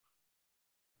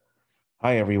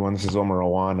Hi, everyone. This is Omar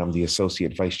Awan. I'm the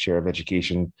Associate Vice Chair of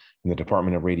Education in the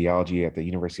Department of Radiology at the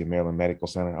University of Maryland Medical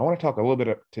Center. I want to talk a little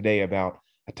bit today about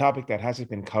a topic that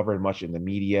hasn't been covered much in the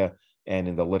media and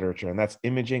in the literature, and that's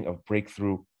imaging of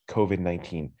breakthrough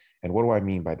COVID-19. And what do I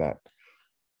mean by that?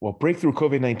 Well, breakthrough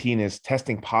COVID-19 is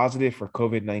testing positive for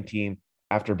COVID-19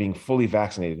 after being fully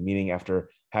vaccinated, meaning after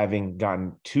having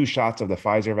gotten 2 shots of the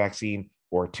Pfizer vaccine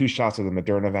or 2 shots of the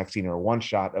Moderna vaccine or 1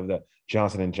 shot of the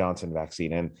Johnson & Johnson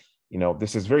vaccine. And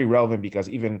this is very relevant because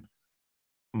even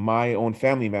my own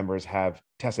family members have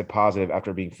tested positive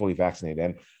after being fully vaccinated.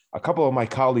 And a couple of my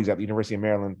colleagues at the University of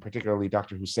Maryland, particularly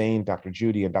Dr. Hussein, Dr.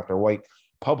 Judy, and Dr. White,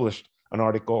 published an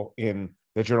article in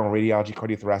the journal Radiology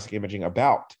Cardiothoracic Imaging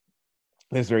about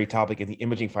this very topic and the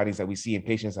imaging findings that we see in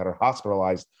patients that are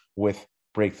hospitalized with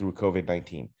breakthrough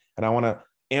COVID-19. And I want to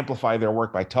amplify their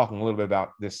work by talking a little bit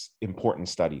about this important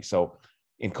study. So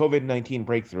in COVID-19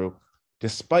 breakthrough,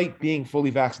 despite being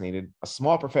fully vaccinated, a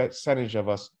small percentage of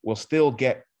us will still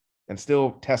get and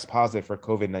still test positive for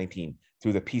COVID-19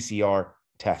 through the PCR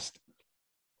test.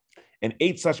 And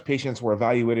 8 such patients were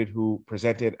evaluated who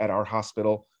presented at our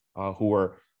hospital who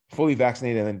were fully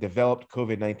vaccinated and then developed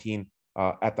COVID-19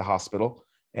 at the hospital.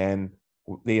 And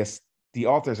the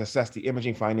authors assessed the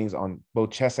imaging findings on both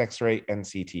chest X-ray and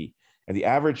CT. And the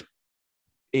average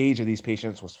age of these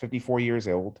patients was 54 years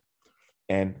old.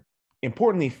 And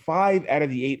importantly, 5 out of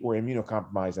the 8 were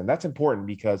immunocompromised. And that's important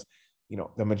because,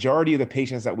 the majority of the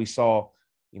patients that we saw,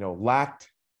 lacked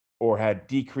or had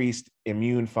decreased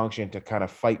immune function to kind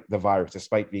of fight the virus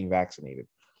despite being vaccinated.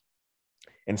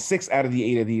 And 6 out of the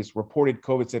 8 of these reported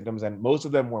COVID symptoms, and most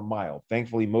of them were mild.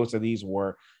 Thankfully, most of these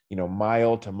were,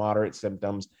 mild to moderate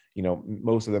symptoms.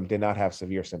 Most of them did not have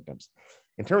severe symptoms.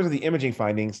 In terms of the imaging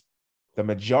findings, the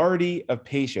majority of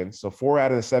patients, so 4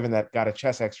 out of the 7 that got a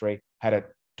chest X-ray, had a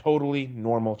totally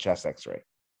normal chest X-ray.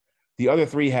 The other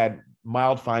 3 had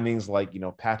mild findings like,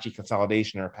 patchy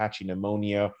consolidation or patchy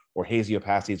pneumonia or hazy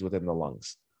opacities within the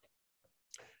lungs.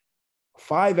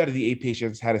 5 out of the 8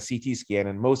 patients had a CT scan,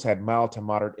 and most had mild to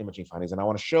moderate imaging findings. And I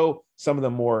want to show some of the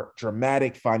more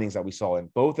dramatic findings that we saw.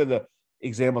 And both of the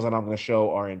examples that I'm going to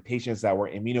show are in patients that were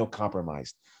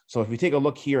immunocompromised. So if we take a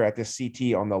look here at this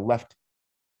CT on the left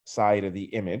side of the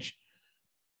image,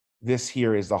 this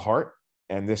here is the heart,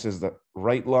 and this is the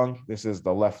right lung, this is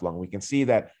the left lung. We can see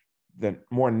that the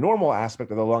more normal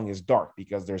aspect of the lung is dark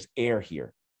because there's air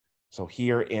here. So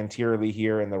here anteriorly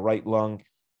here in the right lung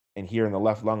and here in the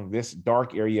left lung, this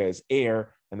dark area is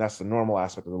air, and that's the normal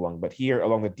aspect of the lung. But here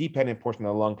along the dependent portion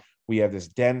of the lung, we have this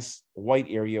dense white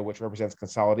area, which represents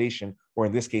consolidation, or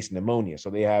in this case, pneumonia. So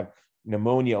they have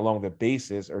pneumonia along the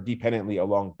bases or dependently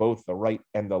along both the right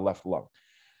and the left lung.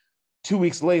 2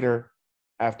 weeks later,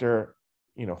 after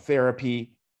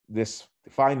therapy, this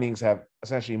findings have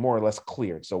essentially more or less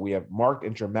cleared. So we have marked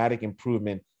and dramatic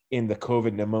improvement in the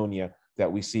COVID pneumonia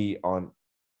that we see on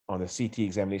the CT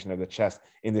examination of the chest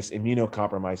in this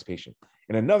immunocompromised patient.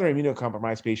 In another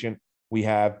immunocompromised patient, we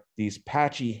have these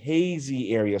patchy,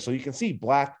 hazy areas. So you can see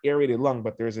black aerated lung,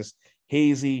 but there's this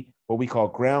hazy, what we call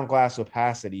ground glass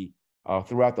opacity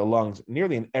throughout the lungs,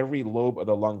 nearly in every lobe of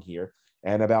the lung here.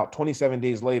 And about 27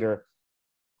 days later,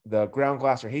 the ground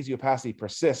glass or hazy opacity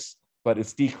persists, but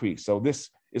it's decreased. So this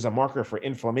is a marker for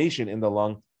inflammation in the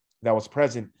lung that was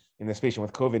present in this patient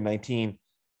with COVID-19,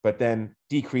 but then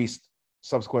decreased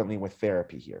subsequently with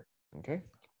therapy here, okay?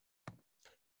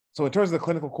 So in terms of the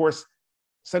clinical course,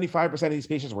 75% of these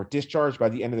patients were discharged by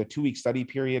the end of the 2-week study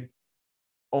period.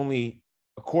 Only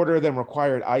a quarter of them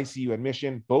required ICU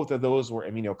admission. Both of those were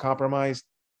immunocompromised,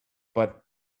 but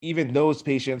even those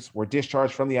patients were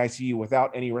discharged from the ICU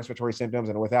without any respiratory symptoms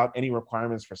and without any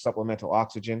requirements for supplemental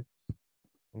oxygen,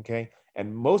 okay?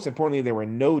 And most importantly, there were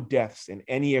no deaths in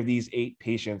any of these 8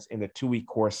 patients in the 2-week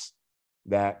course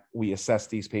that we assessed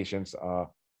these patients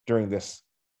during this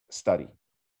study.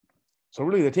 So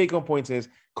really the take-home points is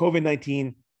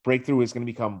COVID-19 breakthrough is going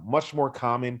to become much more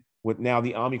common with now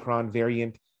the Omicron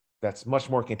variant that's much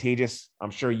more contagious. I'm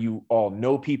sure you all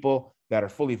know people that are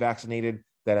fully vaccinated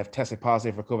that have tested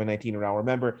positive for COVID-19. And now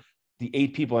remember, the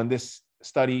 8 people in this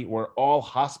study were all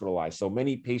hospitalized. So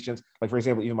many patients, like for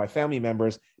example, even my family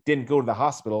members didn't go to the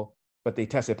hospital, but they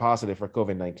tested positive for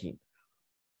COVID-19.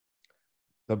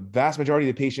 The vast majority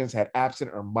of the patients had absent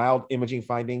or mild imaging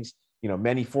findings.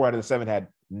 Many 4 out of the 7 had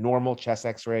normal chest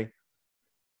X-ray.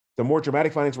 The more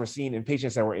dramatic findings were seen in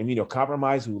patients that were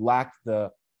immunocompromised, who lacked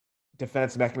the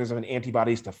defense mechanism and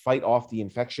antibodies to fight off the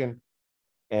infection.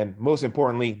 And most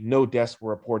importantly, no deaths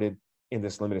were reported in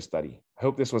this limited study. I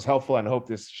hope this was helpful, and I hope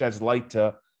this sheds light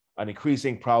to an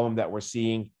increasing problem that we're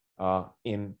seeing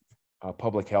in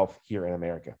public health here in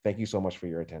America. Thank you so much for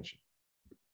your attention.